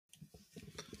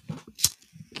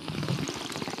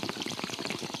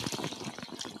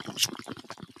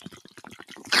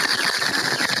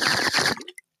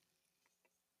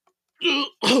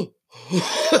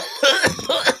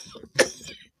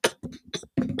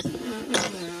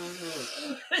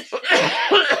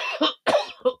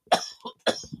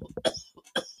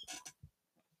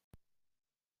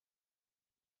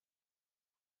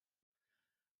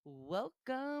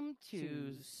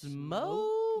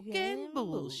Smoking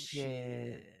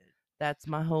bullshit. That's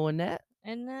my whole Annette.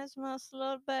 And that's my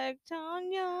slut bag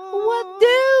Tanya. What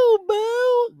do,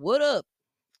 boo? What up?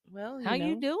 Well, How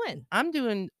you doing? I'm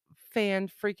doing fan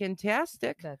freaking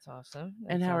tastic. That's awesome.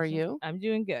 And how are awesome. you? I'm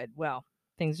doing good. Well,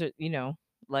 things are,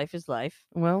 life is life.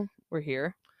 Well, We're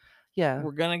here. yeah.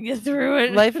 We're gonna get through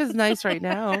it. Life is nice right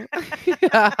now.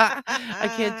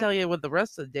 I can't tell you what the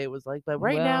rest of the day was like, but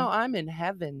right now Well, I'm in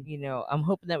heaven. I'm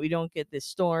hoping that we don't get this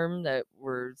storm that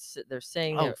they're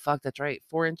saying Oh, there fuck, that's right.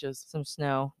 4 inches. some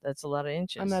snow. That's a lot of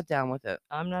inches. I'm not down with it.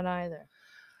 I'm not either.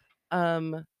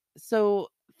 So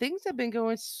things have been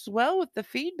going swell with the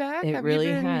feedback. It Have really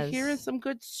you been has. hearing some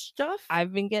good stuff?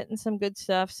 I've been getting some good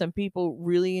stuff. Some people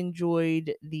really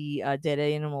enjoyed the dead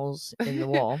animals in the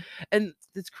wall. And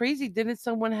it's crazy. Didn't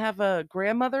someone have a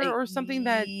grandmother or something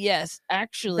that Yes,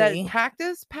 actually,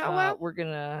 practice powwow? we're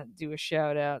gonna do a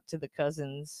shout out to the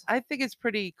cousins. I think it's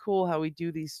pretty cool how we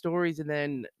do these stories, and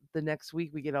then the next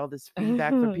week we get all this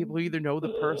feedback from people who either know the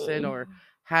person or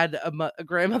had a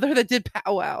grandmother that did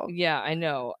powwow. Yeah, I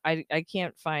know. I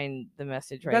can't find the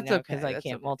message right That's now okay, because I that's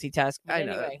can't okay. multitask. But I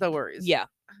know. anyway, No worries. yeah.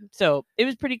 So it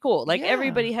was pretty cool. Like Yeah.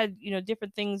 everybody had,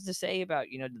 different things to say about,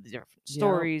 the different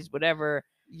stories, whatever.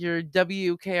 Your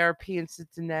WKRP in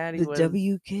Cincinnati The was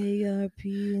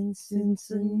WKRP in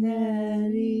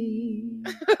Cincinnati.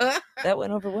 That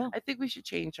went over well. I think we should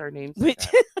change our names. Wait.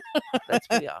 To that. That's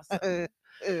pretty awesome.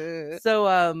 So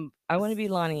I want to be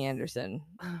Lonnie Anderson.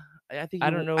 I think I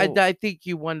don't know. I think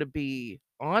you want to be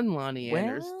on Lonnie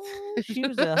Anderson. Well, she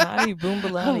was a hottie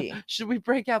boombalati. Should we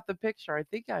break out the picture? I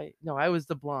think I was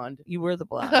the blonde. You were the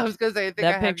blonde. I was gonna say I think that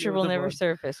I have you picture with will the never blonde.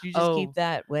 surface. You just keep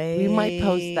that way. We might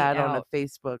post that on a out.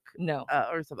 Facebook No.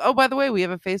 or something. Oh, by the way, we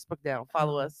have a Facebook now.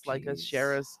 Follow Oh, us, like us, jeez.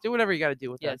 share us, do whatever you got to do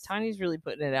with Yeah, us. Tiny's really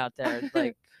putting it out there.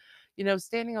 Like,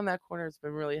 standing on that corner has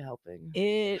been really helping.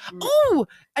 Oh,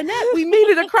 Annette, we made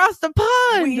it across the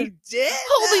pond. We did.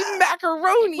 Holy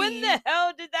macaroni! When the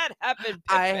hell did that happen?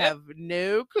 I have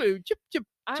no clue. Chip, chip,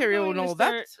 Cheerio and all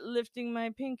that. Lifting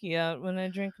my pinky out when I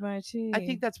drink my tea. I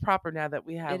think that's proper now that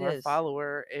we have our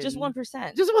follower. Just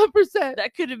 1%. Just 1%.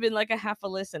 That could have been like a half a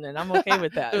listen, and I'm okay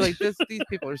with that. They're like, these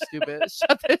people are stupid.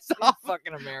 Shut this off.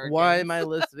 Fucking Americans. Why am I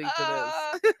listening to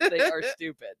this? They are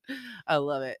stupid. I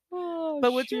love it. Oh,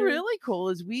 but what's really cool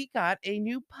is we got a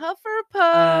new puffer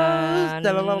post.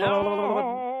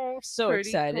 No. So Pretty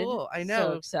excited. Cool. I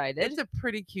know. So excited. It's a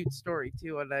pretty cute story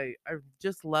too, and I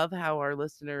just love how our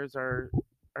listeners are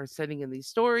sending in these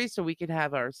stories so we can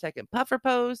have our second puffer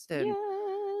post and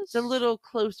it's a little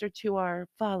closer to our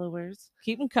followers.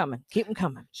 Keep them coming. Keep them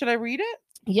coming. Should I read it?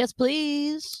 Yes,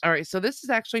 please. All right. So this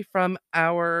is actually from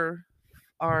our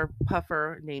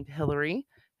puffer named Hillary.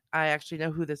 I actually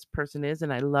know who this person is,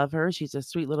 and I love her. She's a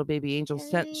sweet little baby angel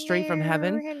sent straight from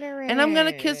heaven. And I'm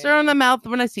going to kiss her on the mouth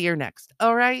when I see her next.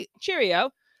 All right?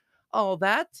 Cheerio. Oh,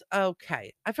 that's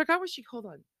okay. I forgot what she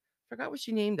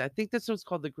named it. I think this was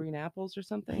called the Green Apples or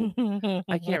something.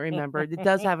 I can't remember. It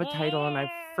does have a title, and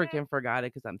I freaking forgot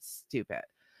it because I'm stupid.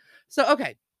 So,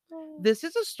 okay. This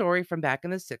is a story from back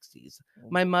in the 60s.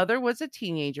 My mother was a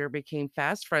teenager, became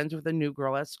fast friends with a new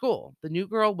girl at school. The new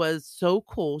girl was so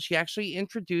cool, she actually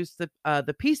introduced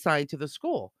the peace sign to the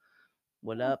school.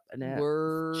 What up, Annette?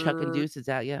 Chucking deuces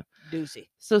at you. Deucey.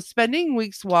 So spending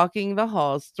weeks walking the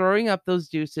halls, throwing up those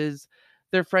deuces,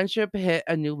 their friendship hit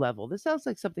a new level. This sounds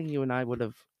like something you and I would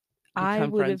have I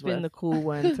would have been the cool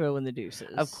one throwing the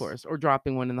deuces. Of course, or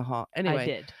dropping one in the hall. Anyway, I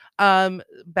did.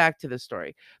 Back to the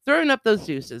story. Throwing up those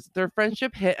deuces, their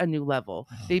friendship hit a new level.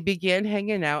 They began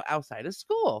hanging out outside of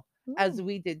school, as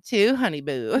we did too, honey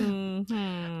boo.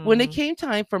 Mm-hmm. When it came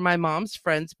time for my mom's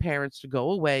friends' parents to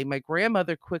go away, my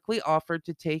grandmother quickly offered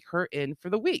to take her in for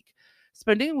the week.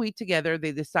 Spending a week together,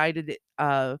 they decided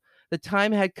the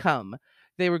time had come.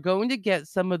 They were going to get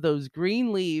some of those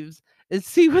green leaves and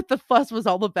see what the fuss was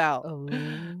all about. Oh,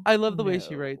 I love the way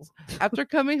she writes. After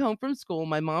coming home from school,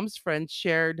 my mom's friend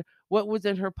shared what was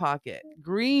in her pocket.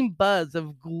 Green buzz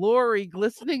of glory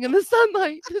glistening in the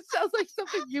sunlight. This sounds like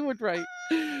something you would write.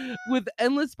 With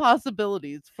endless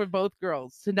possibilities for both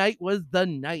girls. Tonight was the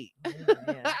night. Oh,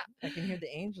 man. I can hear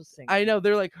the angels singing. I know.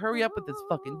 They're like, hurry up with this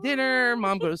fucking dinner.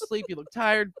 Mom, go to sleep. You look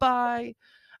tired. Bye.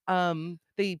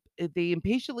 They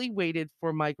impatiently waited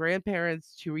for my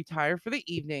grandparents to retire for the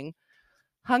evening,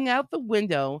 hung out the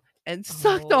window, and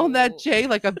sucked on that J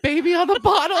like a baby on a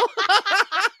bottle.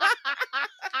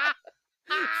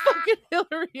 Fucking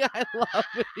Hillary, I love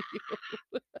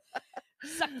you.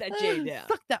 Suck that J down.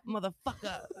 Suck that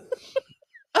motherfucker.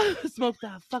 Smoke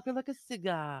that fucker like a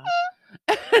cigar.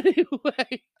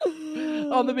 Anyway,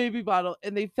 on the baby bottle,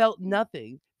 and they felt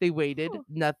nothing. They waited,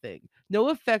 nothing. No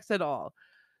effects at all.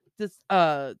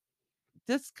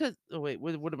 wait,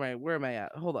 what am I? Where am I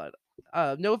at? Hold on.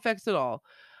 No effects at all.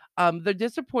 The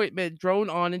disappointment drone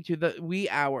on into the wee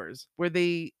hours. Were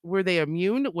they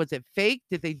immune? Was it fake?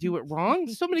 Did they do it wrong?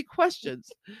 So many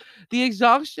questions. The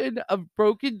exhaustion of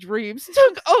broken dreams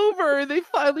took over and they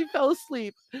finally fell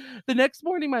asleep. The next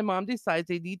morning my mom decides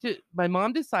they need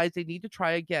to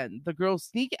try again. The girls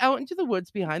sneak out into the woods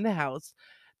behind the house.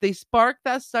 They spark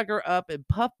that sucker up and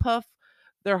puff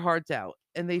their hearts out.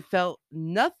 And they felt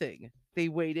nothing. They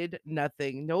waited,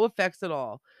 nothing, no effects at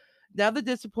all. Now the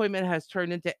disappointment has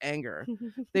turned into anger.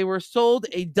 They were sold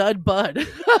a dud bud.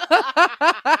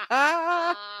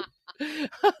 I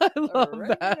love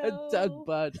that. Doug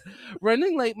Bud.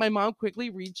 Running late, my mom quickly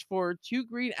reached for 2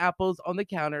 green apples on the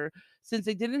counter since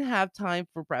they didn't have time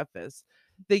for breakfast.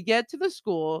 They get to the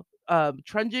school,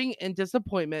 trudging in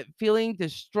disappointment, feeling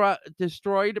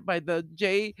destroyed by the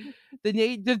J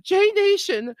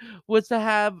Nation was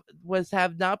have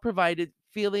not provided,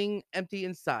 feeling empty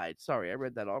inside. Sorry, I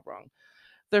read that all wrong.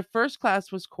 Their first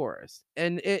class was chorus,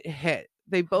 and it hit.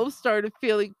 They both started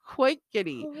feeling quite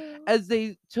giddy as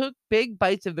they took big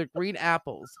bites of their green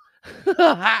apples.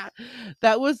 That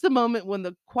was the moment when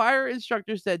the choir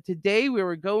instructor said, "Today we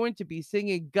were going to be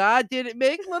singing 'God Didn't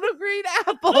Make Little Green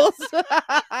Apples.'"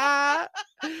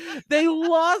 They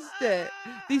lost it.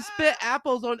 They spit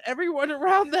apples on everyone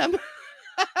around them.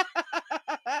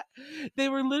 They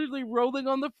were literally rolling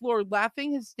on the floor,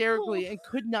 laughing hysterically, and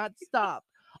could not stop.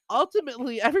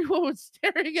 Ultimately, everyone was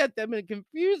staring at them in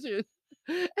confusion,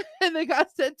 and they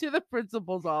got sent to the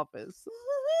principal's office.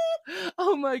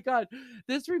 Oh my god.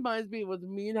 This reminds me with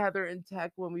me and Heather in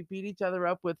tech when we beat each other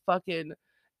up with fucking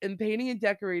in painting and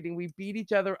decorating, we beat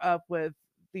each other up with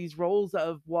these rolls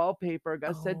of wallpaper,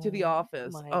 got sent to the Oh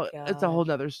office. my Oh, it's a whole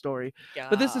god. nother story.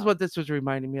 But this is God. what this was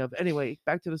reminding me of. Anyway,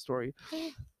 back to the story.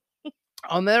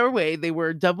 On their way, they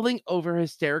were doubling over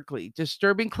hysterically,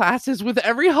 disturbing classes with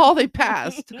every hall they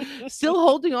passed, still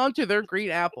holding on to their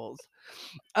green apples.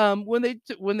 When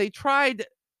they tried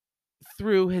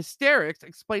through hysterics,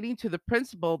 explaining to the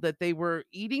principal that they were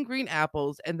eating green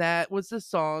apples and that was the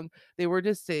song they were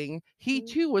to sing, he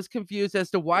too was confused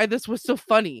as to why this was so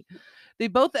funny. They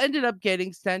both ended up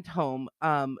getting sent home.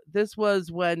 This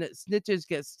was when snitches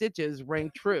get stitches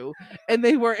rang true, and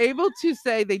they were able to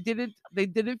say they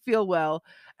didn't feel well,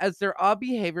 as their odd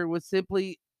behavior was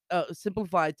simply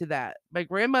simplified to that. My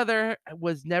grandmother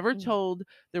was never told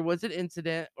there was an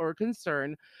incident or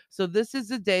concern. So to this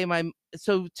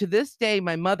day,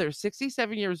 my mother,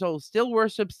 67 years old, still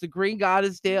worships the green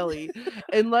goddess daily,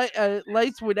 and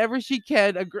lights whenever she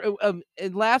can,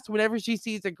 and laughs whenever she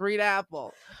sees a green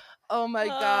apple. Oh my Oh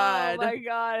god. my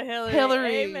god, Hillary.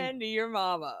 Hillary. Amen to your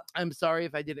mama. I'm sorry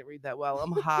if I didn't read that well.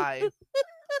 I'm high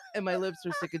and my lips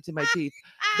are sticking to my teeth.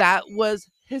 That was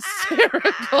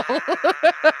hysterical.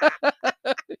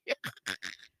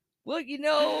 Well,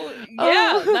 yeah, that's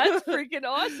Oh, freaking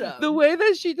awesome. the way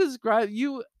that she described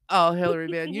you. Oh, Hillary,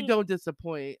 man, you don't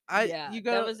disappoint. Yeah, You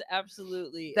that go. was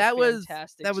absolutely a That was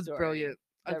fantastic that was story. brilliant.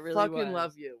 I That really fucking was.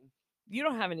 love you, You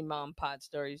don't have any mom pot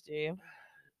stories, do you?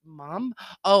 mom.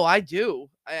 Oh, I do.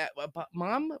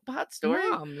 Mom pot story.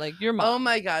 Mom, like your Oh mom.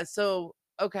 my god. So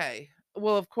okay.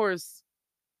 Well, of course,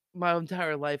 my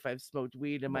entire life I've smoked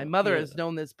weed, and my Well, mother yeah. has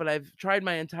known this, but I've tried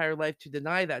my entire life to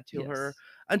deny that to her Yes,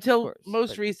 of until course. most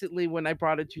But recently when I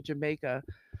brought it to Jamaica,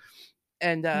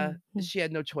 and Mhm. she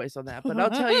had no choice on that. But I'll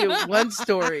tell you one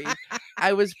story.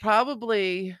 I was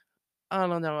probably I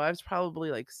don't know. I was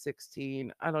probably like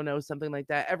 16. I don't know, something like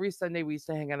that. Every Sunday we used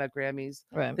to hang out at Grammy's.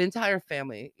 Right, The entire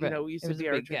family, right. used It to was a be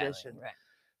our big gathering, tradition. right?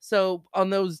 So on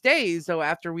those days, so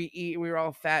after we eat, we were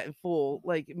all fat and full.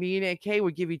 Like me and Aunt Kay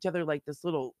would give each other like this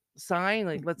little sign,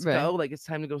 like "Let's Right. go," like it's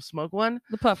time to go smoke one.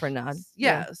 The puffer nod.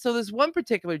 Yeah. Yeah. So this one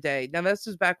particular day, now this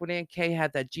was back when Aunt Kay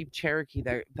had that Jeep Cherokee,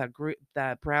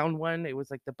 that brown one. It was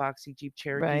like the boxy Jeep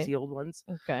Cherokees, Right. the old ones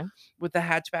Okay. with the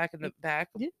hatchback in the back,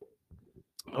 Yeah.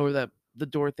 or the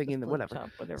door thing The in the flip whatever. top,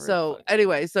 whatever the So fuck.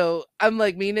 anyway, so I'm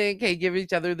like me and Aunt Kay give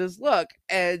each other this look,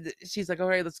 and she's like, "All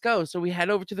right, let's go." So we head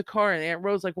over to the car, and Aunt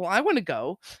Ro's like, "Well, I want to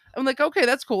go." I'm like, "Okay,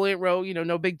 that's cool, Aunt Ro.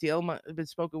 No big deal. I've been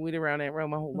smoking weed around Aunt Ro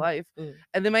my whole life." Mm.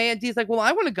 And then my Aunt D's like, "Well,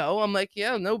 I want to go." I'm like,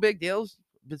 "Yeah, no big deal.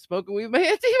 Been smoking weed with my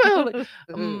Aunt D my whole life."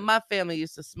 My family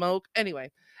used to smoke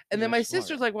anyway. And then You're my smart.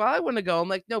 sister's like, "Well, I want to go." I'm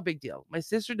like, "No big deal. My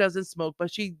sister doesn't smoke,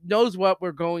 but she knows what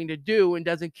we're going to do and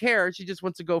doesn't care. She just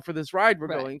wants to go for this ride we're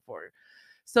Right. going for."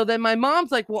 So then my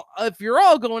mom's like, "Well, if you're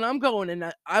all going, I'm going."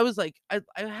 And I was like, I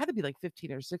had to be like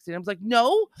 15 or 16. I was like,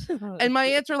 "No." And my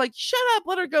aunts are like, "Shut up,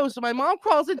 let her go." So my mom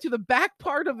crawls into the back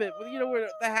part of it, where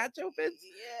the hatch opens,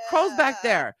 crawls back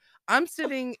there. I'm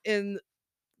sitting in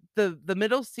the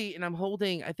middle seat and I'm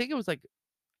holding, I think it was like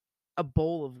a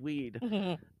bowl of weed.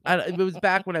 It was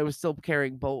back when I was still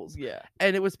carrying bowls. Yeah.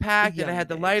 And it was packed, and I Young had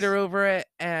the days. lighter over it,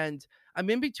 and I'm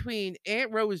in between.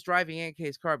 Aunt Ro is driving Aunt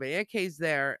Kay's car, but Aunt Kay's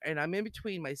there, and I'm in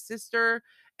between my sister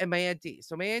and my Aunt D.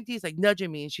 So my Aunt D's like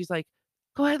nudging me, and she's like,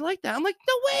 "Go ahead, light that." I'm like,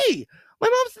 "No way! My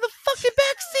mom's in the fucking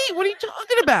back seat. What are you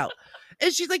talking about?"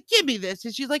 And she's like, "Give me this,"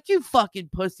 and she's like, "You fucking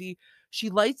pussy." She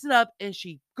lights it up, and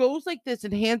she goes like this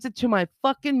and hands it to my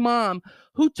fucking mom,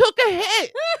 who took a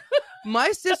hit.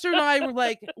 My sister and I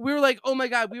were like, oh my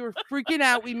God, we were freaking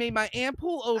out. We made my aunt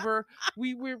pull over.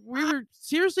 We were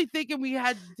seriously thinking we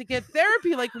had to get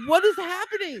therapy. Like, what is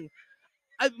happening?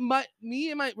 Me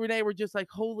and my Renee were just like,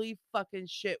 holy fucking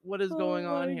shit, what is going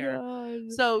on here?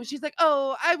 God. So she's like,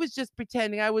 oh, I was just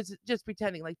pretending.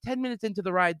 Like 10 minutes into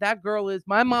the ride,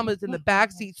 my mom is in the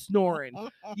backseat snoring.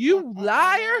 You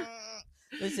liar.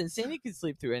 Listen, Sandy can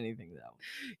sleep through anything though.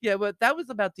 Yeah, but that was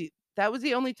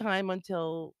the only time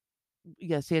until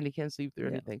Sandy can't sleep through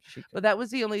anything. But that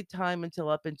was the only time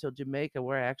up until Jamaica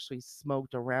where I actually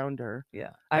smoked around her.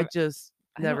 Yeah. I just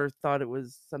never thought it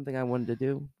was something I wanted to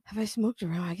do. Have I smoked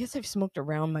around? I guess I've smoked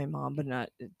around my mom, but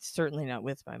certainly not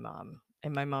with my mom.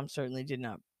 And my mom certainly did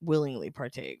not willingly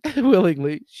partake.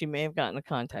 Willingly. She may have gotten a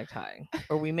contact high,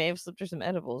 or we may have slipped her some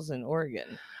edibles in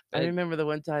Oregon. I remember the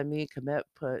one time me and Komet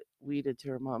put weed into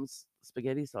her mom's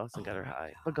spaghetti sauce and got her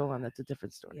high. But go on, that's a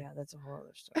different story. Yeah, that's a whole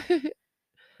other story.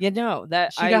 Yeah, no,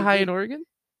 that she got high in Oregon.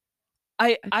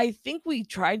 I think we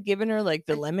tried giving her like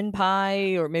the lemon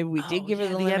pie, or maybe we did give her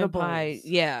the lemon edibles. pie.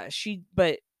 Yeah,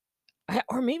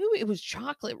 or maybe it was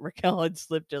chocolate. Raquel had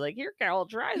slipped her like, "Here, Carol,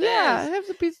 try this." Yeah, have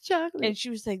a piece of chocolate. And she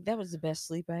was like, "That was the best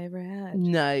sleep I ever had."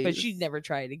 Nice, but she'd never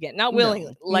try it again. Not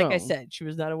willingly, I said, she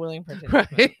was not a willing participant.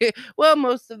 Right. Well,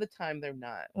 most of the time they're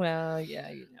not. Well,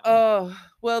 yeah, you know. Oh,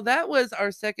 well, that was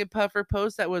our second puffer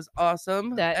post. That was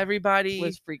awesome. That everybody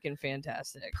was freaking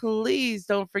fantastic. Please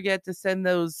don't forget to send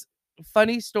those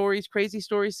funny stories, crazy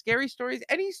stories, scary stories,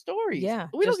 any stories. Yeah,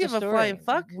 we don't give a flying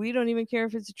fuck. We don't even care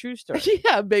if it's a true story.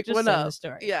 Yeah, make just one send up. The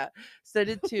story. Yeah, send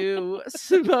it to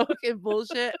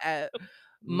smokeandbullshit at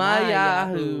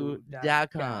myyahoo.com.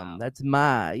 That's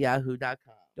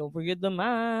myyahoo.com. Don't forget the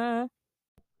my.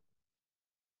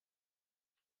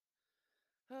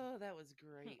 Oh, that was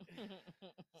great.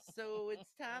 So it's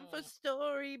time for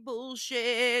story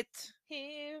bullshit.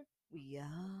 Here we are.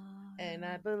 And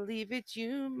I believe it's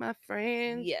you, my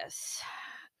friend. Yes.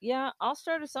 Yeah, I'll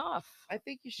start us off. I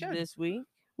think you should. This week.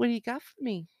 What do you got for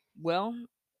me? Well,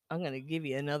 I'm going to give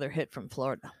you another hit from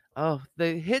Florida. Oh,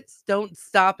 the hits don't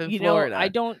stop in Florida. I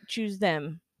don't choose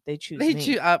them. They choose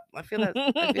me. I feel that.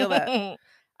 I feel that.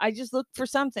 I just look for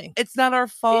something. It's not our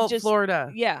fault,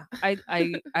 Florida. Yeah.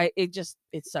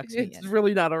 It sucks me in. It's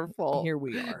really not our fault. Here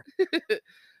we are.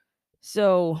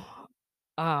 So,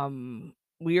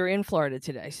 we are in Florida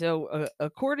today. So,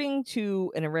 according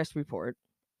to an arrest report,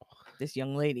 this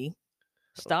young lady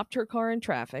stopped her car in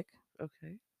traffic.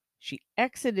 Okay. She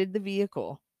exited the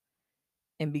vehicle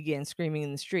and began screaming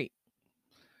in the street.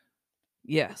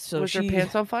 Yeah. So was her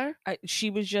pants on fire?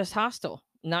 She was just hostile.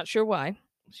 Not sure why.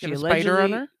 She had a spider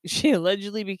on her? She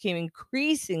allegedly became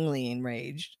increasingly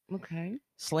enraged. Okay.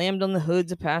 Slammed on the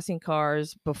hoods of passing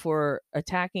cars before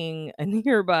attacking a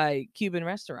nearby Cuban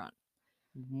restaurant.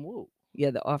 Whoa.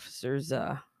 Yeah, the officers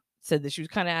said that she was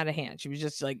kind of out of hand. She was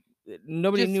just like,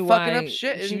 nobody just knew fucking why. Up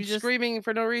shit and she was just screaming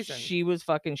for no reason. She was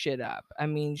fucking shit up. I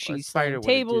mean, she slammed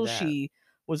tables. She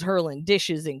was hurling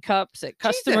dishes and cups at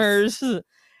customers.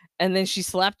 And then she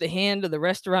slapped the hand of the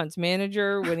restaurant's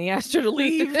manager when he asked her to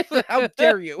leave. How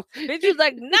dare you? Bitch was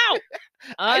like, no,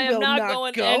 I am not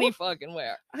going any fucking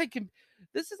where.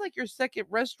 This is like your second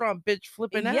restaurant bitch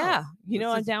flipping out. Yeah.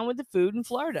 I'm down with the food in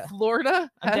Florida.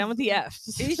 I'm down with the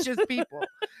F's. Asian people.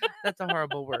 That's a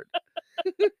horrible word.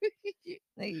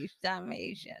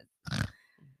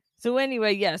 So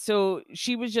anyway, yeah. So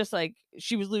she was just like,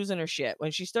 she was losing her shit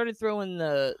when she started throwing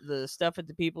the stuff at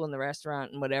the people in the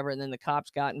restaurant and whatever. And then the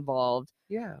cops got involved.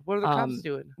 Yeah. What are the cops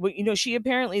doing? Well, she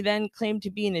apparently then claimed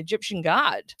to be an Egyptian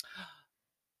god.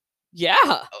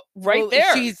 Yeah. Right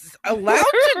there. She's allowed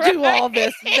to do all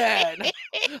this then.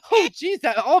 Oh, geez.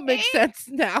 That all makes sense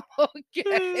now.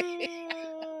 Okay.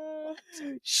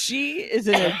 She is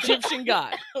an Egyptian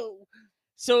god.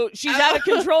 So she's out of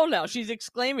control now. She's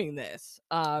exclaiming this.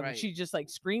 Right. She's just like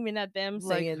screaming at them,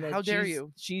 like, saying that how dare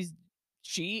you?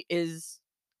 She is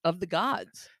of the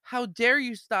gods. How dare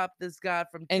you stop this god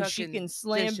from and she can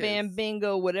slam dishes. Bam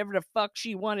bingo whatever the fuck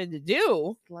she wanted to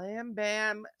do. Slam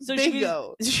bam so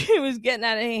bingo. She was getting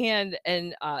out of hand,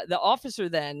 and the officer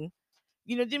then,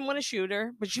 didn't want to shoot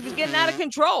her, but she was getting out of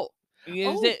control.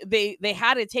 They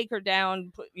had to take her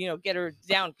down, get her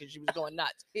down because she was going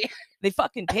nuts. They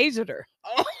fucking tasered her.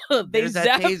 Oh, They there's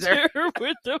that zapped taser. her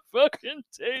with the fucking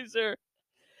taser,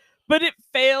 but it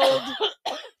failed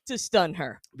to stun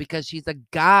her Because she's a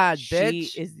god,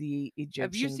 bitch. She is the Egyptian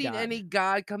Have you seen god. any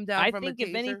god come down I from think a taser?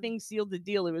 if anything sealed the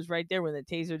deal, it was right there when the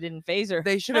taser didn't phase her.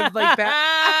 They should have like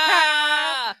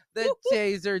the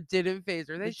taser didn't phase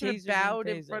her. They should have bowed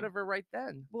in front of her right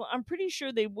then. Well, I'm pretty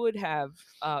sure they would have.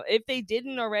 If they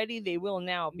didn't already, they will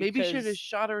now. Maybe should have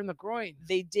shot her in the groin.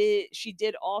 They did. She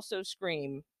did also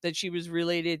scream that she was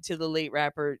related to the late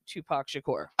rapper Tupac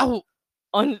Shakur. Oh.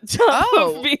 On top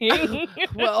of being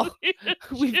well,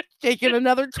 we've taken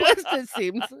another twist, it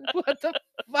seems. What the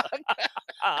fuck?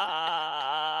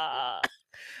 I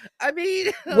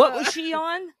mean, what was she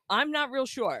on? I'm not real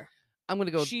sure. I'm gonna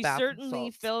go. She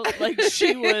certainly felt like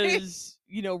she was,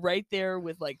 right there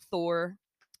with like Thor.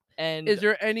 And is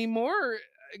there any more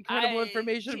incredible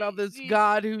information about this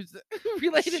god who's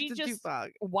related to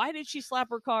Tupac? Why did she stop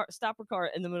her car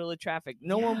in the middle of traffic?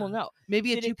 No one will know.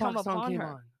 Maybe a Tupac song came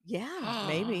on. Yeah,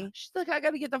 maybe. She's like, I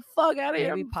gotta get the fuck out of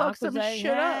here. Maybe fuck some shit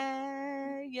up.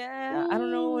 Yeah, I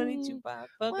don't know any Tupac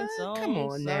fucking songs. Come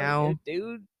on now,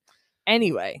 dude.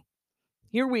 Anyway,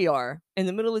 here we are in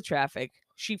the middle of traffic.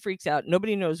 She freaks out.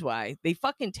 Nobody knows why. They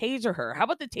fucking taser her. How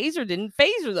about the taser didn't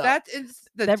phase her though? That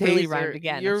taser, really rhymed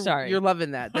again. You're, I'm sorry. You're loving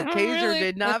that. The taser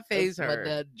did not phase her.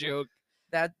 That joke.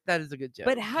 That is a good joke.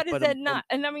 But how does that not?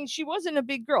 And I mean, she wasn't a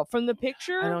big girl from the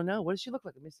picture. I don't know. What does she look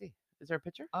like? Let me see. Is there a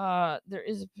picture? There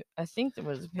is. I think there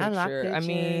was a picture. I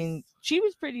mean, she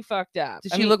was pretty fucked up.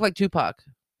 Did she look like Tupac?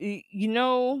 She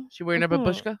wearing a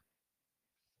babushka?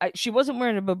 She wasn't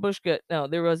wearing a babushka. No,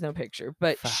 there was no picture.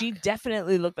 But she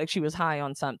definitely looked like she was high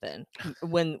on something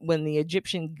when the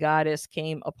Egyptian goddess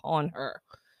came upon her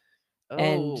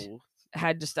and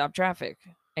had to stop traffic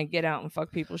and get out and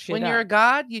fuck people's shit When up. you're a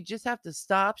god, you just have to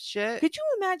stop shit. Could you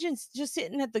imagine just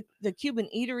sitting at the Cuban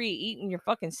eatery eating your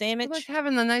fucking sandwich? Like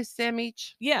having a nice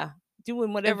sandwich? Yeah.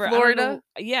 Doing whatever. In Florida?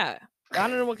 Yeah. I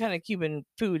don't know what kind of Cuban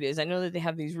food is. I know that they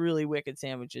have these really wicked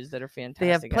sandwiches that are fantastic. They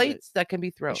have plates that can be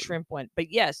thrown. Shrimp one. But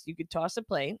yes, you could toss a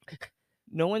plate.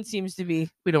 No one seems to be.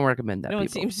 We don't recommend that. No one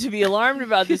seems to be alarmed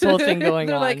about this whole thing going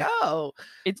They're on. They're like, oh,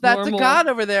 it's that's normal. a god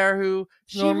over there who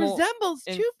she Normal resembles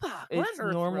Tupac. It's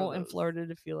normal in Florida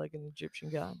to feel like an Egyptian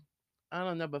god. I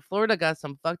don't know, but Florida got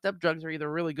some fucked up drugs, or either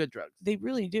really good drugs. They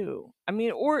really do. I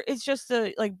mean, or it's just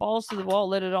like balls to the wall,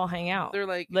 let it all hang out. They're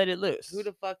like, let it loose. Who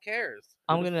the fuck cares?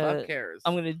 I'm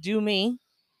gonna do me,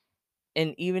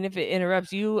 and even if it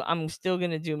interrupts you, I'm still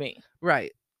gonna do me.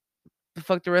 Right.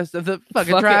 Fuck the rest of the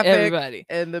fucking traffic. Everybody.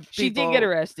 And the people. She did get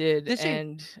arrested. Did she?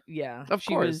 And yeah, of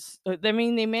course. I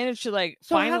mean, they managed to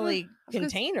finally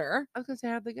contain her. I was gonna say,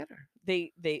 how'd they get her?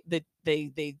 They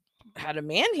had a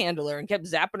manhandler and kept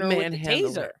zapping her with the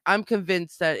taser. I'm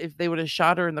convinced that if they would have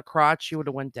shot her in the crotch, she would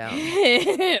have went down.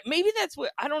 Maybe that's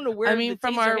what I don't know where. I mean,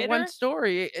 from our one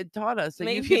story, it taught us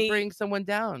that you can bring someone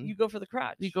down. You go for the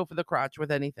crotch. You go for the crotch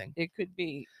with anything. It could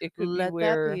be. Let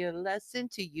that be a lesson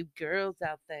to you girls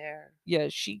out there. Yeah,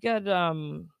 she got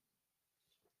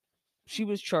she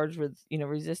was charged with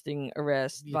resisting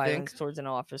arrest, violence towards an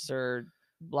officer.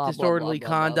 Disorderly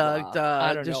conduct,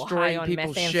 destroying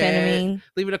people's shit,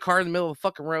 leaving a car in the middle of the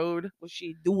fucking road. Was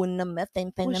she doing the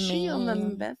methamphetamine? Was she on the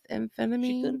methamphetamine?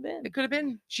 She could have been. It could have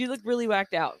been. She looked really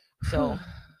whacked out. So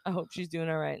I hope she's doing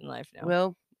all right in life now.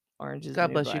 Well, orange is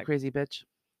God bless black. you, crazy bitch.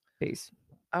 Peace.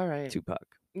 All right, Tupac.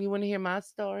 You want to hear my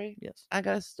story? Yes, I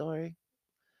got a story.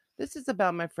 This is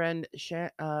about my friend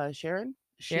Sharon.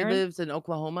 She lives in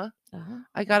Oklahoma.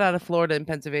 I got out of Florida and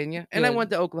Pennsylvania, and I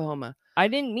went to Oklahoma. I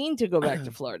didn't mean to go back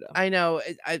to Florida. I know.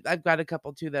 I've got a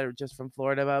couple too that are just from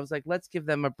Florida, but I was like, let's give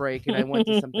them a break, and I went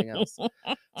to something else.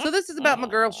 So this is about my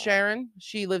girl Sharon.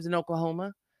 She lives in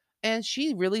Oklahoma, and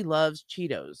she really loves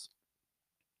Cheetos.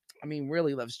 I mean,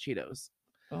 really loves Cheetos.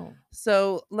 Oh.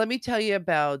 So let me tell you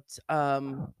about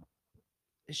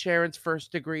Sharon's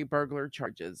first-degree burglar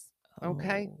charges.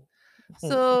 Okay. Oh.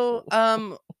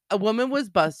 So, a woman was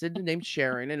busted named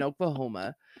Sharon in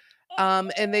Oklahoma.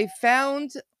 And they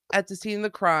found at the scene of the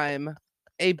crime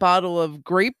a bottle of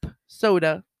grape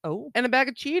soda and a bag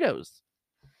of Cheetos.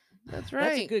 That's right.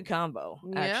 That's a good combo,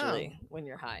 actually, when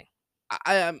you're high.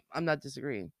 I'm not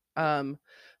disagreeing.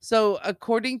 So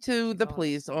according to the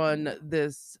police on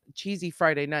this cheesy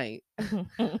Friday night,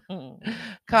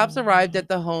 cops arrived at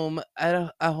the home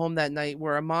at a home that night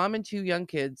where a mom and two young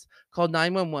kids called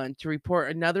 911 to report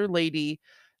another lady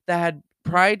that had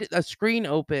pried a screen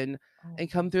open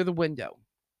and come through the window.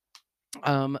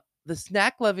 The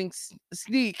snack-loving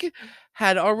sneak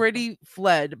had already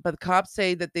fled, but the cops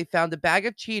say that they found a bag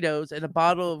of Cheetos and a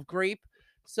bottle of grape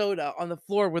soda on the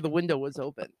floor where the window was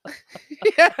open.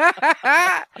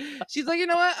 She's like, you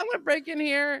know what? I'm gonna break in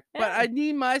here, but Yeah. I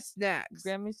need my snacks.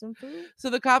 Grab me some food. So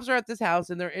the cops are at this house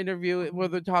and they're interviewing, well,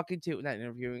 Mhm. they're talking to, not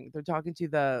interviewing, they're talking to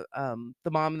the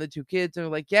mom and the two kids, and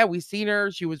they're like, yeah, we seen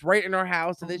her. She was right in our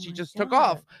house, and Oh then she my just took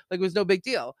off God. like it was no big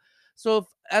deal. So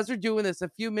as they're doing this, a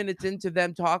few minutes into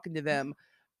them talking to them,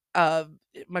 uh,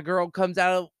 my girl comes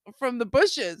out from the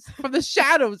bushes, from the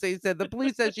shadows. They said the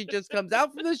police said she just comes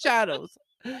out from the shadows.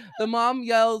 The mom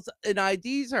yells and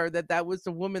IDs her that was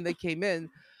the woman that came in,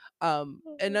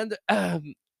 and under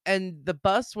and the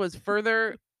bus was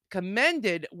further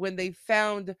commended when they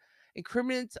found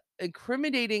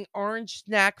incriminating orange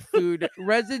snack food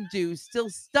residue still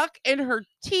stuck in her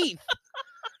teeth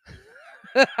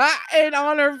and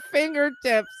on her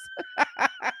fingertips.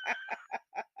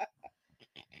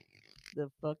 The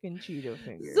fucking Cheeto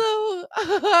finger. So,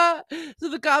 so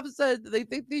the cops said they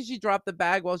think that she dropped the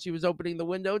bag while she was opening the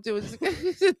window to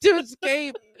to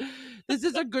escape. This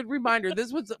is a good reminder.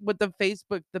 This was what the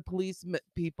Facebook, the police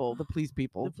people, The police the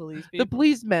people.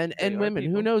 policemen They and are women. Who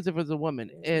people. knows if it was a woman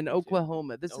They are in people too.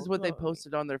 Oklahoma? This is what they Oklahoma.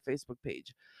 posted on their Facebook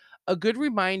page. A good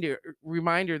reminder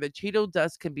that Cheeto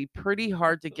dust can be pretty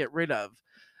hard to get rid of.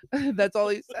 That's all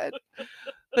he said.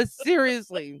 But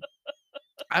seriously,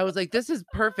 I was like, this is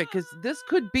perfect because this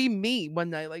could be me one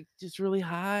night, like just really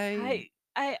high,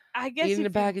 I guess eating a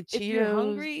bag of if you're Cheetos.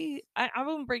 hungry, I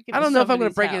wouldn't break I into don't know if I'm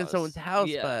gonna somebody's break into house. someone's house,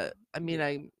 Yeah. but I mean,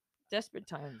 Yeah. Desperate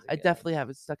times. I definitely have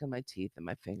it stuck in my teeth and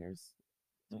my fingers.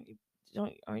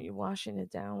 Aren't you washing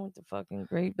it down with the fucking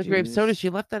grape The juice? grape soda, she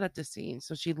left that at the scene,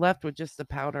 so she left with just the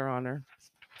powder on her.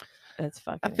 That's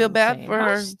fucking. I feel bad insane. for How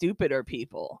her. stupid are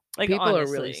people? Like, People honestly,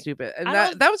 are really stupid, and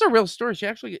I that was a real story. She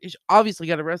obviously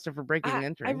got arrested for breaking and I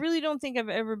entering. really don't think I've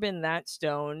ever been that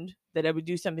stoned that I would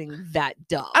do something that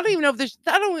dumb. I don't even know if there's.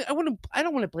 I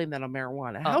don't want to blame that on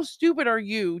marijuana. How stupid are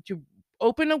you to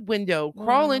open a window,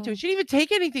 crawl into it? She didn't even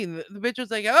take anything. The bitch was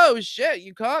like, "Oh shit,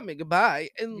 you caught me. Goodbye."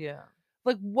 And Yeah.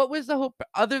 like, what was the hope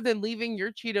other than leaving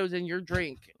your Cheetos in your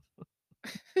drink?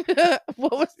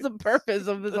 What was the purpose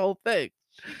of this whole thing?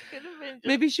 She could have been.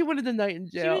 Maybe she wanted the night in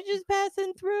She jail. was just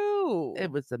passing through.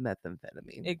 It was the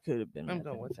methamphetamine. It could have been. I'm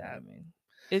going with that.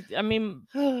 I mean,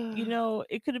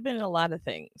 it could have been a lot of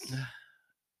things.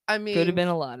 I Could have mean, been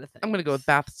a lot of things. I'm gonna go with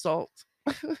bath salt.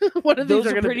 One of Those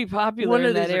these are gonna pretty be, popular one in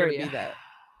of that these are gonna area. be that.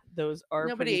 Those are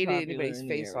Nobody pretty ate popular anybody's in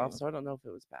the face area. off, so I don't know if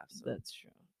it was bath salt. That's true.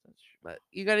 But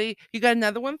you got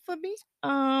another one for me?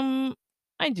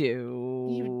 I do.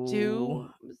 You do?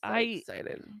 I'm so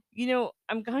excited.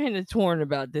 I'm kind of torn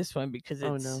about this one because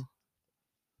Oh no.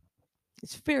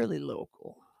 it's fairly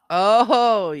local.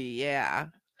 Oh yeah.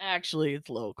 Actually, it's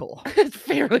local. It's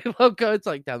fairly local. It's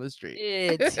like down the street.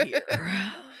 It's here.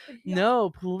 No,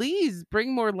 please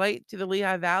bring more light to the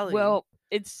Lehigh Valley. Well,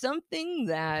 it's something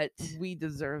that we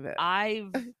deserve it.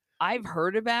 I've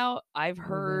heard about. I've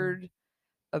heard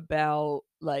about,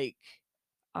 like,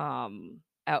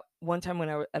 at one time when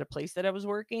I was at a place that I was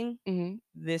working,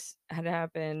 this had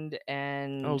happened,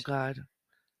 and oh god,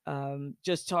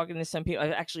 just talking to some people,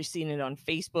 I've actually seen it on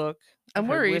Facebook. I'm I've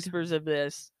heard worried. whispers of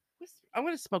this. I'm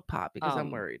gonna smoke pot because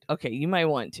I'm worried. Okay, you might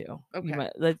want to. Okay,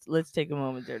 let's take a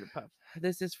moment there to puff.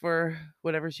 This is for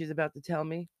whatever she's about to tell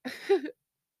me.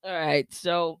 All right,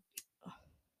 so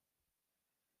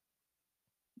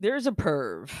there's a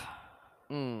perv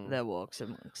that walks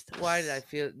amongst us. Why did I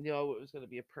know it was going to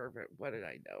be a pervert? What did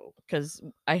I know? Because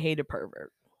I hate a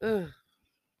pervert. Ugh.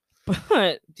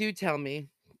 But do tell me.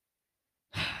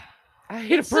 I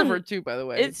hate a pervert too, by the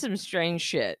way. It's some strange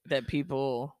shit that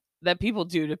people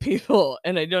do to people,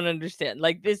 and I don't understand.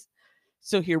 Like this.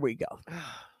 So here we go.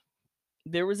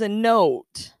 There was a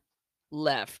note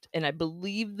left, and I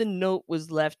believe the note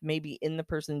was left maybe in the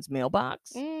person's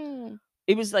mailbox.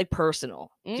 It was like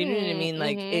personal. Do you know what I mean?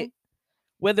 Like it,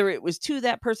 whether it was to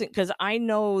that person, because I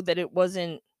know that it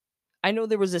wasn't. I know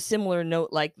there was a similar note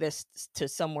like this to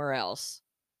somewhere else,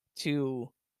 to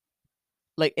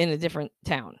like in a different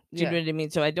town. Do you know what I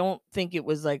mean? So I don't think it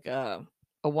was like a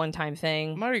one-time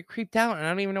thing. I'm already creeped out, and I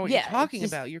don't even know what you're talking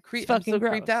about. You're fucking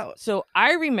creeped out. So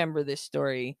I remember this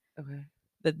story. Okay.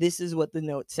 That this is what the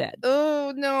note said.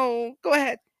 Oh no, go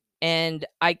ahead. And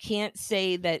I can't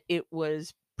say that it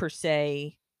was per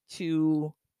se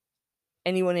to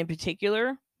anyone in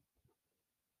particular,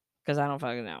 because I don't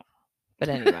fucking know. But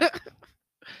anyway.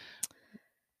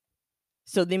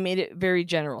 So they made it very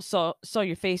general. Saw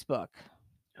your Facebook.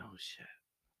 Oh shit.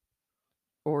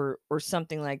 Or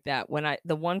something like that. When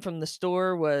the one from the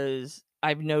store was,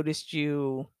 I've noticed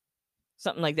you,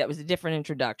 something like that. It was a different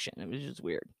introduction. It was just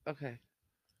weird. Okay.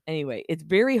 Anyway, it's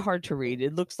very hard to read.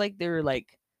 It looks like they're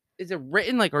like Is it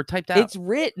written like or typed out? It's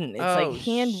written. It's like Oh, shit.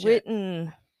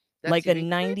 handwritten. That's Like a even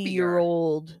creepier.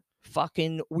 90-year-old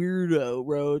fucking weirdo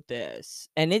wrote this,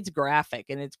 and it's graphic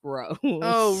and it's gross.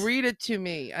 Oh, read it to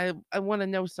me. I want to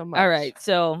know so much. All right,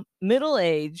 so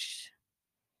middle-aged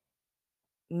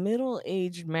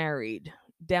married,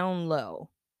 down low,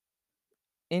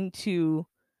 into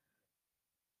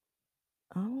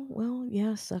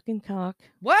sucking cock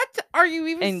What are you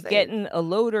even and saying? getting a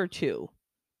load or two.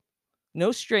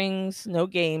 No strings, no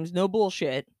games, no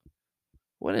bullshit.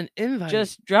 What an invite.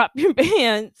 Just drop your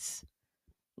pants,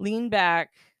 lean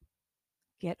back,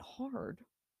 get hard.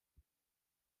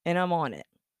 And I'm on it.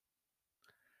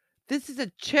 This is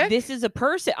a chick? This is a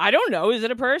person. I don't know. Is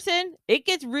it a person? It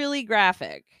gets really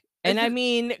graphic. And I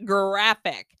mean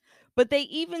graphic. But they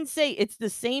even say it's the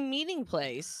same meeting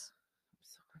place. I'm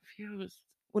so confused.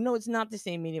 Well, no, it's not the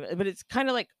same meeting, but it's kind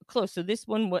of like close. So this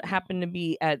one happened to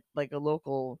be at like a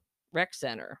local rec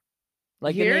center.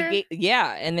 Like, here?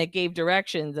 And they gave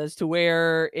directions as to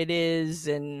where it is,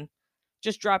 and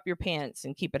just drop your pants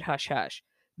and keep it hush hush.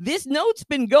 This note's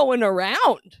been going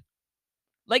around.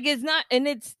 Like, it's not, and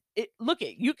look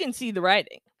at, you can see the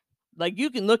writing. Like, you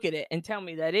can look at it and tell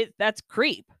me that that's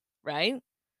creep, right?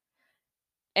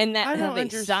 And that I how don't they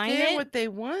understand sign it. what they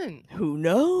want. Who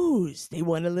knows? They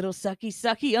want a little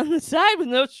sucky on the side with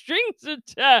no strings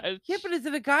attached. Yeah, but is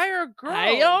it a guy or a girl?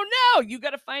 I don't know. You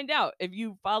got to find out. If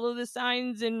you follow the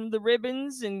signs and the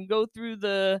ribbons and go through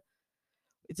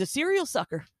it's a serial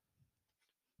sucker.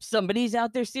 Somebody's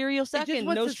out there serial sucking,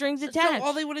 no strings attached. So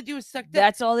all they want to do is suck dick.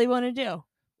 That's all they want to do.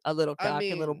 A little cock,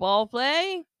 a little ball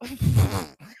play.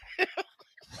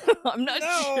 I'm not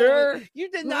sure. You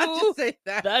did not just say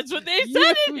that. That's what they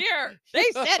said in here. They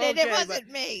said it. Okay, it wasn't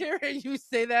me. Hearing you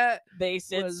say that. They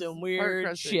said some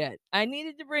weird shit. I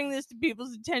needed to bring this to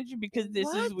people's attention because this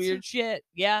is weird shit.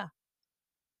 Yeah.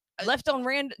 Left on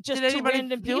random, just to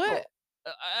random people. Do it?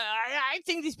 I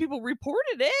think these people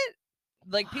reported it.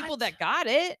 Like people that got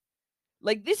it.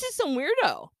 Like this is some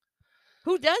weirdo.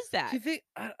 Who does that? Do you think?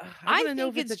 I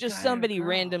think it's just somebody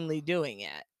randomly doing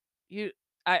it.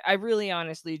 I really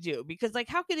honestly do, because like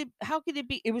how could it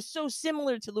be? It was so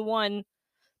similar to the one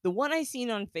I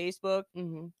seen on Facebook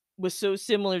was so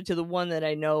similar to the one that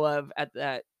I know of at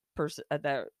that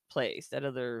place, that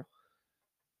other.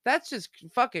 That's just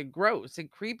fucking gross and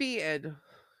creepy. And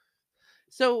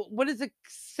so what does it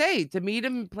say? To meet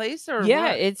him in place or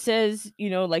what? It says,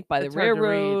 like by the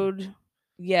railroad.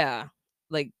 Yeah.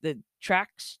 Like the track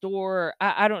store.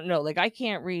 I don't know. Like I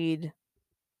can't read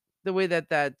the way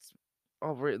that's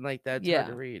all written like that. It's hard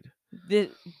to read.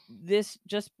 This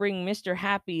just bring Mr.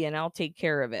 Happy and I'll take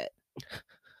care of it.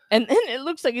 And then it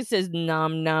looks like it says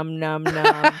nom nom nom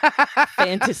nom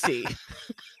fantasy.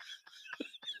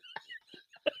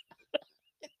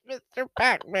 Mr.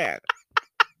 Pac-Man.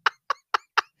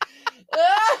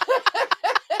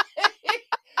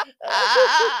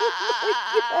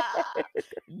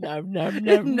 Nom nom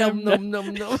nom nom nom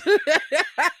nom nom.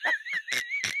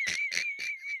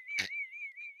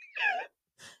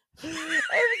 I'm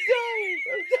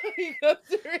dying. I'm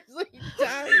seriously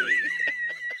dying.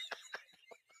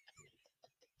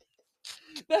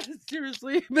 That is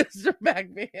seriously Mr.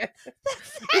 Pac-Man.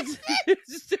 It's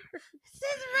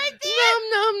right there.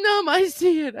 Nom, nom, nom. I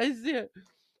see it.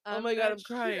 Oh my God, I'm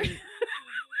crying.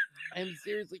 I'm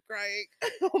seriously crying.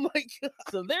 Oh my God.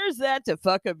 So there's that to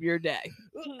fuck up your day.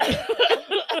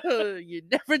 You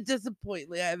never disappoint,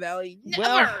 Lehigh Valley.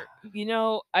 Never.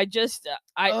 Well, I just,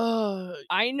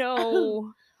 I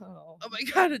know. Oh my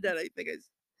God, Annette, I think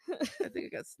I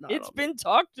got snot. It's been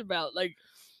talked about. Like,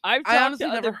 I honestly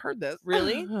never heard this.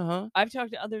 Really? I've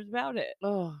talked to others about it.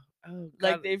 Oh God.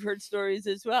 Like they've heard stories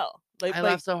as well. Like I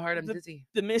laugh so hard, I'm dizzy.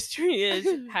 The mystery is,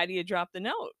 how do you drop the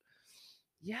note?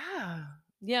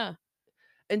 Yeah.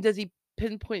 And does he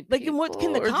pinpoint like, and what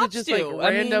can the cops just do? Like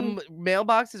random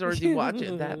mailboxes, or is he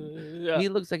watching them? He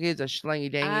looks like he's a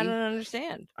schlangy dangy. I don't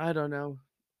understand. I don't know.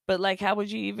 But like, how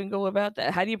would you even go about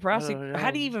that? How do you prosecute?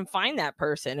 How do you even find that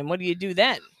person? And what do you do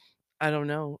then? I don't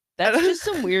know. That's just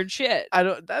some weird shit.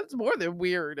 That's more than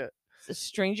weird. It's the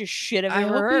strangest shit I've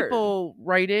ever heard. People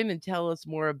write in and tell us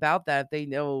more about that. They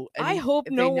know. I hope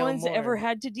no one's ever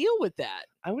had to deal with that.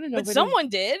 I want to know. But someone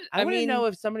did. I want to know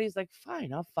if somebody's like,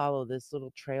 fine, I'll follow this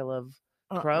little trail of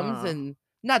crumbs and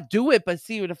not do it, but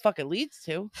see what the fuck it leads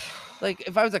to. Like,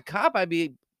 if I was a cop, I'd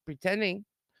be pretending.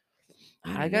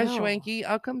 I got Schwanky.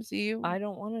 I'll come see you. I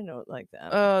don't want to know it like that.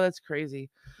 Oh, that's crazy.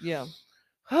 Yeah.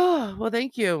 Oh, well,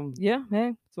 thank you. Yeah,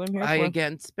 hey, that's what I'm here for. I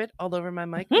again spit all over my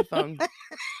microphone.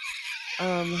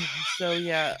 So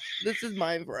yeah, this is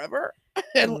mine forever.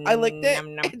 And I licked it.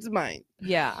 Nom, nom. It's mine.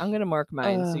 Yeah, I'm gonna mark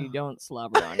mine so you don't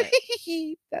slobber on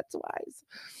it. That's wise.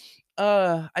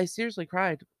 I seriously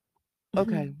cried.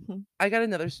 Okay. I got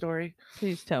another story.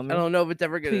 Please tell me. I don't know if it's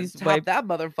ever gonna Please top that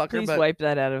motherfucker, Please but wipe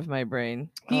that out of my brain.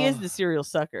 He is Oh. the serial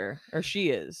sucker, or she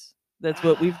is. That's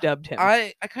what we've dubbed him.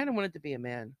 I kind of wanted to be a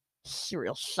man.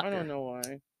 Serial sucker. I don't know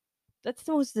why. That's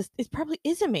the most. It probably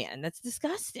is a man. That's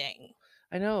disgusting.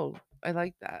 I know. I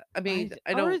like that. I mean,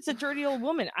 I don't. Or it's a dirty old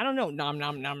woman. I don't know. Nom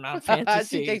nom nom nom.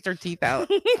 Fantasy. She takes her teeth out.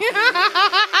 It's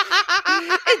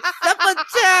supper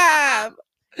time.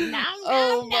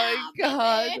 Oh my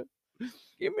god.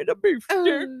 Give me the beef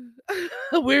stick.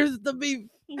 Where's the beef?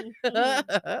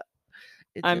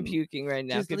 I'm puking right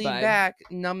now. Just Goodbye. lean back.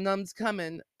 Num Num's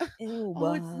coming. Ew,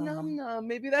 Oh, it's Num Num.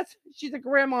 Maybe she's a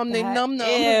grandma named Num Num.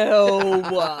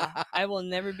 Ew. I will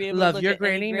never be able to love look your at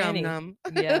granny any Num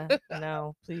Num. Yeah,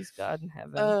 no, please God in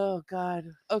heaven. Oh God.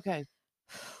 Okay.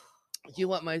 Do you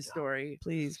want my story?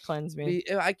 Please cleanse me.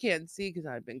 I can't see because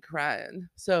I've been crying.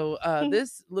 So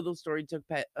this little story took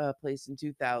place in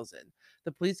 2000.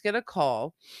 The police get a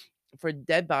call for a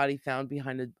dead body found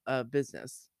behind a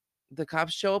business. The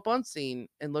cops show up on scene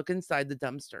and look inside the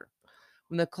dumpster.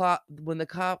 When the cop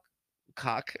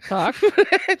talking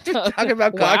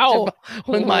about wow. cock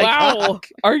with my cock.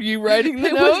 Are you writing the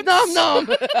it notes? Was Nom Nom.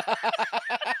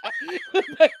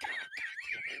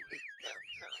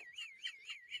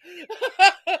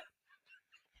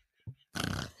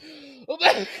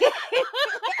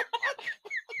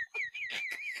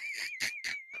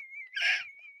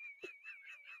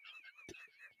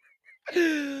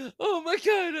 Oh my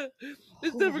god,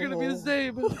 it's never gonna be the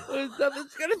same.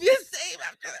 Nothing's gonna be the same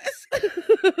after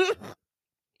this.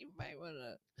 You might want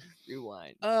to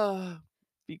rewind.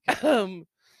 Because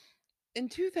in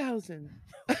 2000,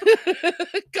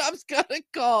 cops got a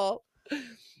call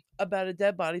about a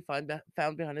dead body found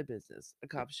behind a business. A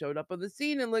cop showed up on the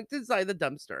scene and looked inside the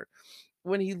dumpster.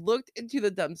 When he looked into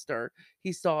the dumpster,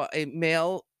 he saw a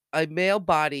male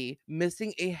body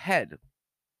missing a head.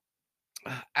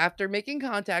 After making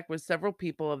contact with several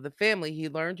people of the family, he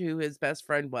learned who his best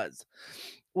friend was.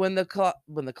 When the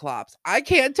cops, I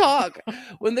can't talk.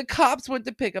 When the cops went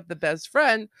to pick up the best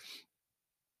friend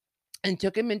and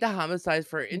took him into homicide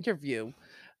for an interview,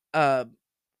 and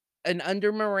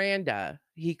under Miranda,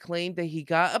 he claimed that he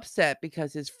got upset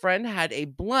because his friend had a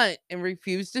blunt and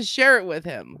refused to share it with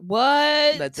him.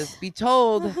 What? Let this be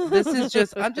told.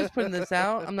 I'm just putting this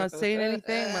out. I'm not saying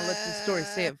anything. I'm going to let the story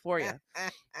say it for you.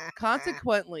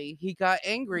 Consequently, he got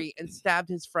angry and stabbed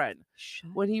his friend.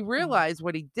 When he realized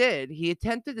what he did, he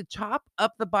attempted to chop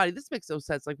up the body. This makes no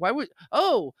sense. Like, why would,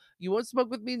 you won't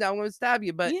smoke with me? Now I'm going to stab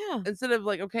you. But instead of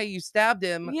like, okay, you stabbed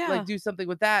him, like do something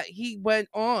with that, he went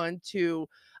on to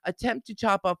attempt to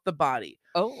chop up the body.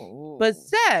 But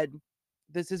said,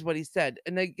 this is what he said.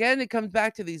 And again, it comes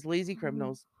back to these lazy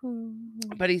criminals.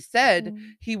 But he said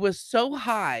he was so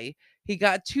high, he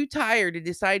got too tired and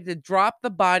decided to drop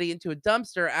the body into a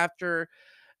dumpster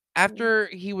after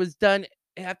he was done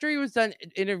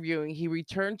interviewing. He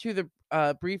returned to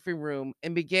the briefing room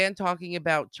and began talking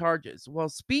about charges. While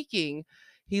speaking,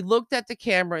 he looked at the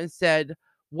camera and said,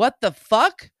 "What the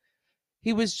fuck?"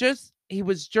 He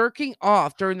was jerking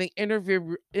off during the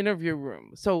interview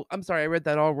room. So I'm sorry, I read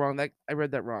that all wrong. I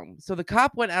read that wrong. So the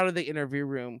cop went out of the interview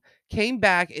room, came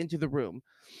back into the room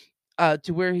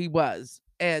to where he was,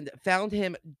 and found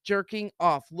him jerking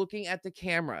off, looking at the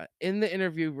camera in the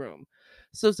interview room.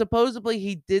 So supposedly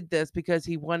he did this because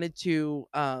he wanted to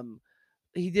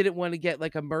he didn't want to get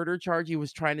like a murder charge. He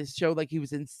was trying to show like he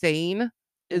was insane,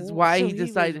 is why he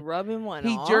decided he was rubbing one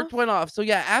he off? jerked one off. So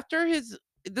yeah, after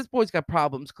this boy's got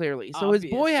problems, clearly. So his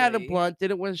boy had a blunt,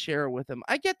 didn't want to share it with him.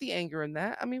 I get the anger in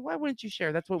that. I mean, why wouldn't you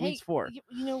share? That's what weed's for.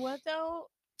 You know what, though?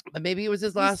 Maybe it was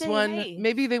his last one. Hey.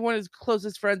 Maybe they weren't as close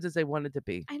as friends as they wanted to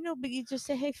be. I know, but you just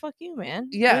say, hey, fuck you, man.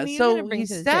 Yeah, so he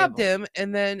stabbed him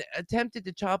and then attempted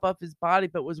to chop off his body,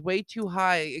 but was way too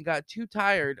high and got too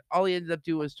tired. All he ended up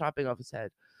doing was chopping off his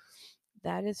head.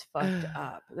 That is fucked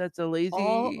up. That's a lazy...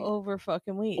 All over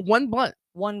fucking weed. One blunt.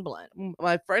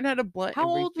 My friend had a blunt. How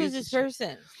old was this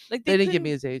person? Like they didn't give me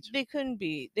his age. They couldn't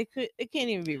be. It can't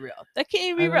even be real. That can't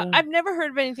even be real. I've never heard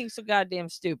of anything so goddamn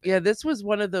stupid. Yeah, this was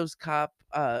one of those cop.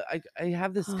 I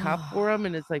have this cop forum,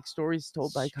 and it's like stories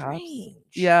told by cops.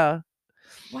 Yeah.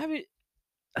 Why would...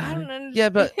 I don't understand. Yeah,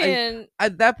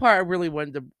 but that part I really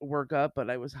wanted to work up, but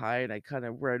I was high and I kind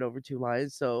of read over 2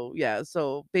 lines. So yeah,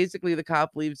 so basically the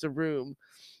cop leaves the room,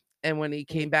 and when he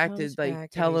came back to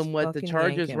like tell him what the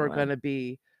charges were gonna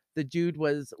be, the dude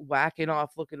was whacking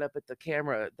off, looking up at the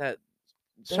camera that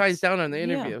shines down on the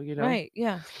interview. You know, right?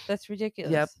 Yeah, that's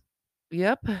ridiculous.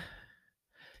 Yep.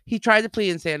 He tried to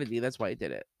plead insanity. That's why he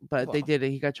did it. But they Well, did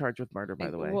it. He got charged with murder, by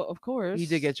the way. Well, of course. He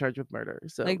did get charged with murder.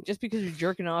 So like just because you're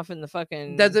jerking off in the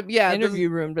fucking doesn't interview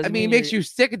room I doesn't mean, mean it makes you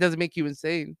sick. It doesn't make you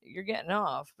insane. you're getting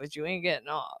off, but you ain't getting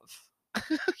off.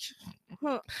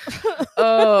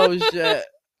 Oh shit!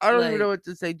 I don't even Like- know what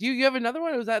to say. Do you have another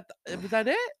one? Or was that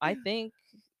it? I think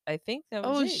that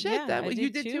was Oh it. shit! Yeah, That I what you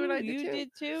did too, and I did You too. did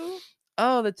too.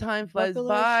 Oh, the time flies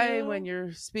Buckle our by when shoe.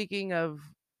 you're speaking of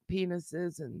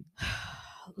penises and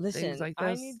Listen, like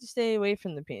I this. need to stay away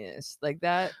from the penis like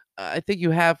that. I think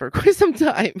you have for quite some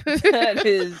time. That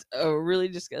is a really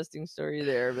disgusting story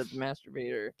there about the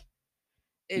masturbator.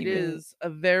 It is a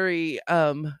very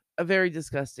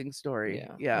disgusting story.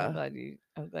 Yeah. I'm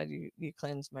glad you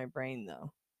cleansed my brain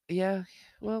though. Yeah.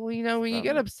 Well, you know, when you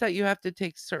get upset, you have to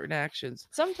take certain actions.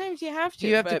 Sometimes you have to.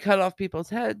 You have to cut off people's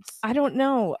heads. I don't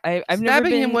know. I've Stabbing never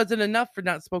been, him wasn't enough for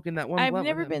not smoking that one I've blunt with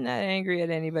never him. been that angry at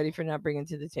anybody for not bringing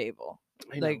to the table.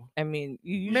 I know. Like, I mean,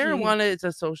 you usually, marijuana is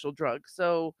a social drug,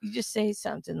 so you just say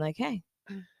something like, "Hey,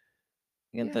 you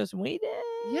gonna Yeah. throw some weed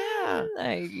in?" Yeah.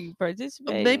 Like you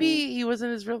participate. maybe he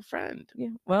wasn't his real friend. Yeah.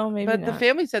 Well, maybe But not. the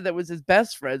family said that was his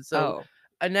best friend. So Oh,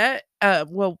 Annette,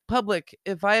 public,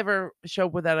 if I ever show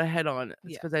up without a head on, it's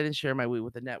Yeah. because I didn't share my weed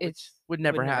with Annette, which It's would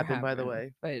never happen, by the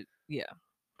way. But yeah,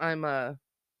 I'm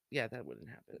yeah, that wouldn't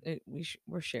happen.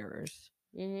 we're sharers.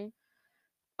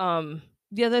 Mm-hmm.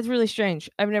 Yeah, that's really strange.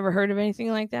 I've never heard of anything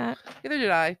like that. Neither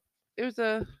did I. It was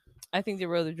I think there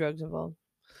were other drugs involved.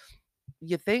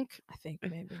 you think? I think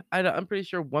maybe. I'm pretty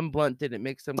sure one blunt didn't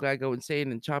make some guy go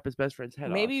insane and chop his best friend's head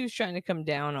off. Maybe he was trying to come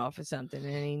down off of something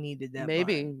and he needed that.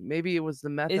 Maybe it was the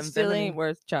methamphetamine. It still ain't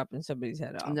worth chopping somebody's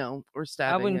head off. No, or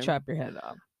stabbing. I wouldn't him. chop your head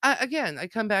off. I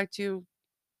come back to.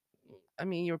 I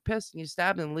mean, you're pissed and you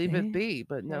stab him and leave Yeah. it be,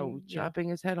 but no, Yeah. chopping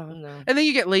his head off. No. And then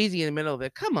you get lazy in the middle of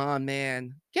it. Come on,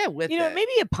 man, get with You it. know,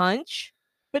 maybe a punch,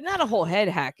 but not a whole head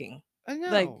hacking. I know.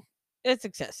 Like it's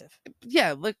excessive.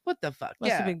 Yeah, like what the fuck?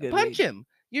 Must have Yeah, been good punch weed. him.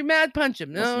 You're mad, punch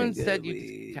him. Must have No, been instead good you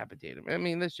weed. decapitate him. I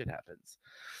mean, this shit happens.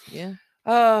 Yeah.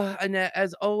 Annette,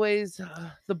 as always,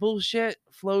 the bullshit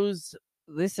flows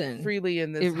Listen, freely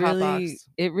in this hot box.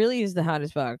 it really is the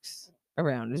hottest box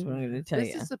around, is what I'm going to tell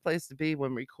This you. is the place to be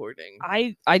when recording.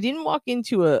 I didn't walk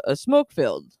into a smoke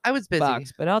filled I was busy,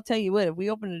 box, but I'll tell you what, if we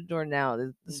open the door now,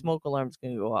 the smoke alarm's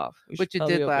going to go off. We which should it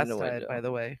probably did open last the time, window. by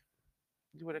the way.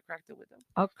 You would have cracked the window.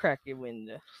 I'll crack your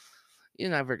window.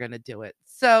 You're never gonna do it.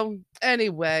 So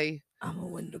anyway, I'm a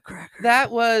window cracker. that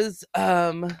was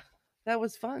fun. That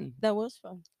was fun.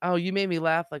 Oh, you made me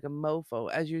laugh like a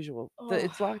mofo as usual.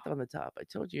 It's Oh. locked on the top. I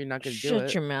told you you're not gonna do Shut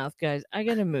it. your mouth, guys. I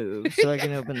gotta move so I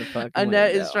can open the fucking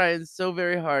Annette window. is trying so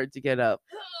very hard to get up.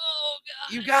 Oh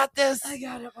god. You got this. I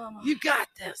got it, Mama. You got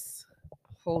this.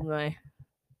 Hold my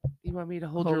You want me to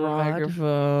hold hold your my rod?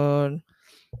 microphone.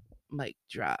 Mic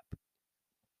drop.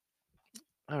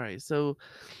 All right, so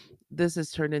this has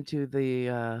turned into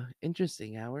the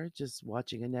interesting hour, just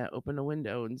watching Annette open a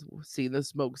window and see the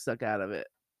smoke suck out of it.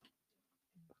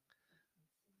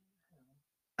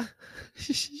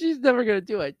 She's never gonna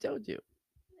do it, I told you.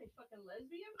 Fucking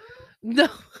lesbian, bro?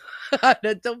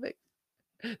 No, don't make.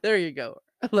 There you go,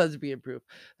 lesbian proof.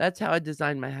 That's how I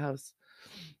designed my house.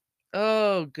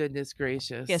 Oh goodness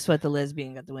gracious! Guess what? The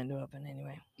lesbian got the window open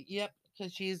anyway. Yep,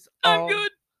 because she's I'm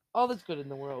good. All that's good in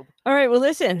the world. All right. Well,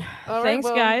 listen. All right, Thanks,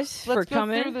 well, guys, for let's go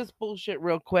coming. through this bullshit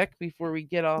real quick before we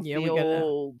get off Yeah, the we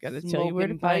old. gotta tell you where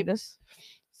to smoking pipe. find us.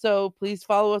 So please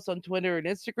follow us on Twitter and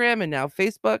Instagram, and now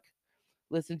Facebook.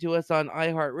 Listen to us on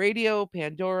iHeartRadio,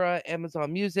 Pandora,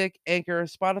 Amazon Music, Anchor,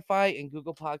 Spotify, and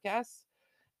Google Podcasts.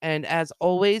 And as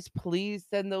always, please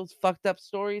send those fucked up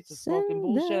stories to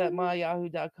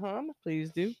smokingbullshit@myyahoo.com.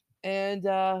 Please do. And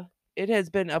it has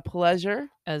been a pleasure.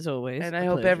 As always. And a I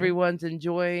hope pleasure. everyone's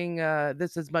enjoying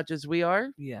this as much as we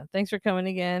are. Yeah. Thanks for coming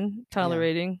again.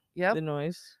 Tolerating Yep. the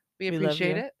noise. We love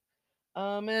appreciate you. it.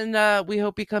 And we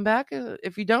hope you come back.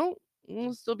 If you don't,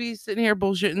 we'll still be sitting here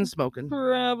bullshitting and smoking.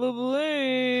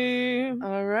 Probably.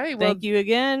 All right. Well, Thank you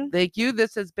again. Thank you.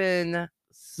 This has been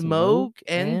Smoke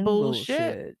and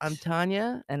Bullshit. I'm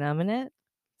Tanya. And I'm Annette.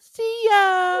 See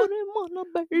ya.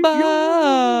 Bye.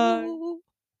 Bye.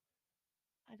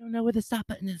 I don't know where the stop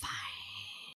button is. Bye.